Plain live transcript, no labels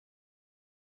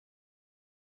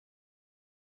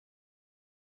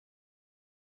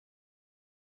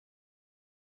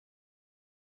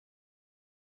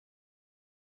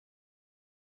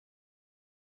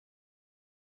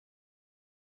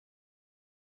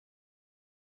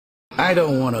I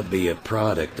don't want to be a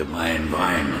product of my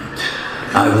environment.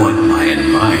 I want my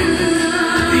environment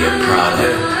to be a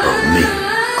product of me.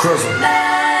 Crossroad.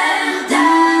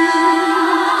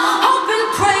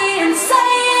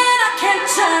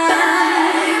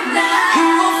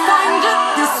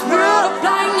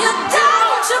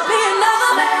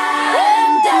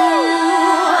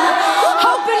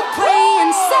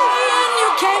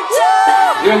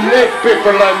 You need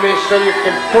people like me so you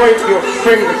can point your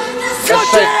fingers and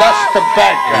say that's the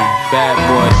bad guy. Bad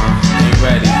boys, ain't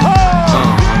ready.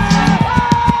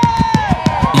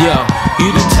 Yo, you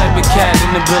the type of cat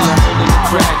in the building holding the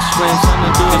cracks. Playing something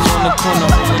to do it on the corner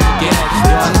holding the gas.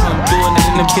 Yo, I know I'm doing it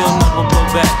in the kill, never blow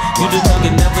back. You the thug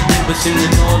that never did but seem to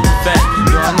know all the facts.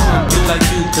 Yo, I know I'm blue like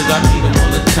you cause I beat them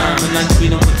all the time. And I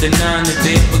treat them with the 9 if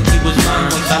they ever keep us mine.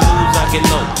 Once I lose I get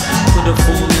low. Put a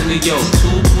fool in the yoke,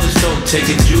 2 push up,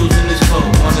 taking Jews in this coat.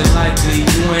 More than likely,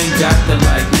 you ain't got to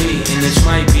like me. And this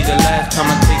might be the last time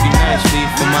I take you nicely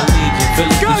for my legion. Fill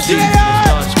up the season and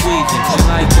start squeezing. And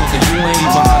like cause you ain't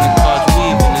behind the cars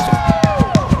weaving.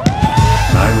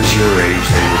 When I was your age,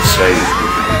 they would say we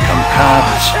could become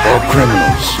cops or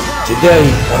criminals. Today,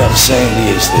 what I'm saying to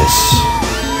you is this.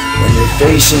 When you're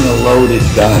facing a loaded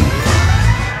gun,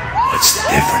 what's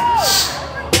the difference?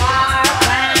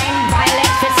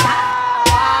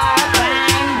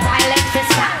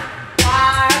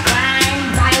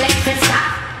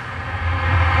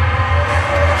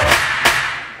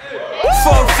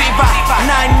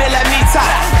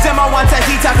 Them I want a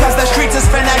heater cause the streets is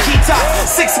finna heat up.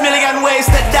 6 million ways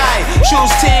to die,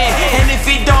 choose 10. And if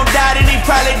he don't die then he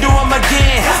probably do them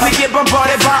again. We get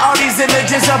bombarded by all these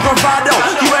images of bravado.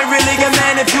 You ain't really a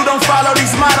man if you don't follow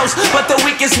these models. But the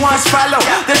weakest ones follow,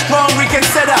 the strong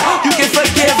reconsider. You can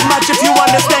forgive much if you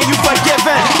understand you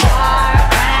forgiven.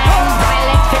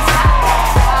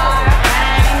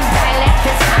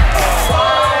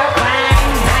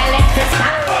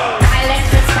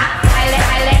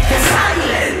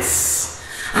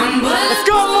 Let's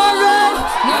go, Marvin!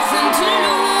 Nothing to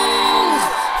lose.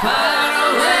 Far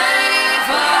away,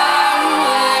 far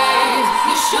away.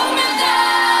 You shoot me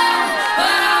down,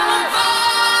 but I won't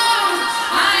fall.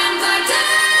 I am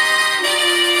Titanic.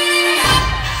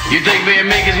 You think being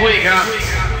meek is weak, huh?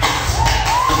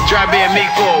 Try being meek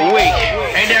for a week.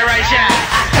 Ain't that right, Shaq?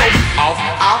 Off.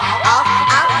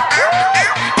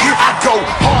 I go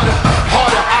harder,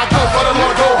 harder. I go for the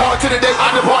Lord, go hard to the day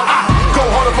I depart. Go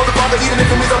harder for the Father, even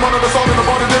if it means I'm on the song in the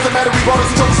border. Doesn't matter, we brought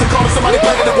us each other and call us somebody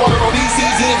planted the water on these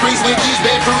seas. He increase with trees,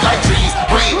 bear fruit like trees.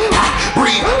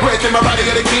 Breathe, breath in my body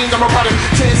of the king. I'm a product,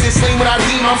 chances sling without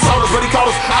him. I'm soulless, but he called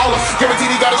us owlers.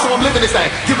 Guaranteed he got us, so I'm living this thing.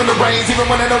 Giving the reins, even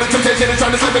when I know the temptation is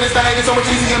trying to slip in this thing. It's so much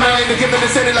easier, man. They're giving it,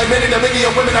 said it like many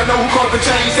of women I know who caught up in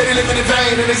chains. Said they living in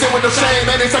vain, and they said with no shame.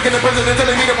 Man, they stuck in the prison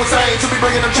until they meet up with sane. To be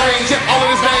bringing them change, yeah, all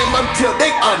in his name until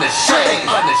they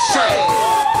unashamed.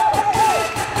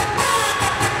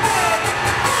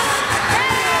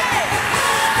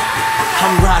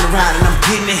 I'm riding around and I'm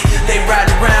getting it. They ride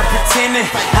around pretending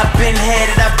I've been had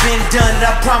it, I've been done it.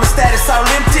 I promise that it's all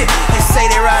empty. They say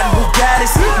they riding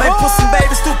Bugattis, may put some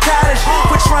babies through cottage.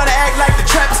 Quit trying to act like the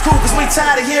trap is cool, cause we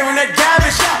tired of hearing that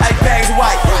garbage. Like bags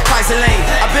white, pints of lean.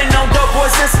 I've been on dope boy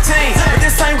since a teen, but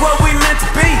this ain't what we meant to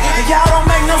be. And y'all don't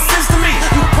make no sense to me.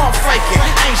 You pump faking,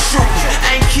 ain't shooting,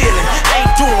 ain't killing,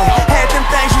 ain't doing half them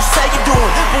things you say you're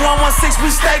doing. But 116 we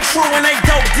stay true and they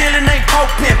dope dealing, ain't coke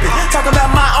pimping. Talk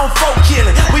about my own folk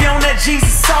killing. We on that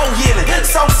Jesus soul healing.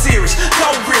 So serious, go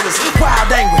realers. Wild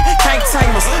angry, can't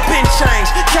tame us. Been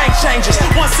changed, can't change us.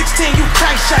 116, you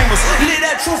can't shame us. Live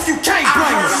that truth, you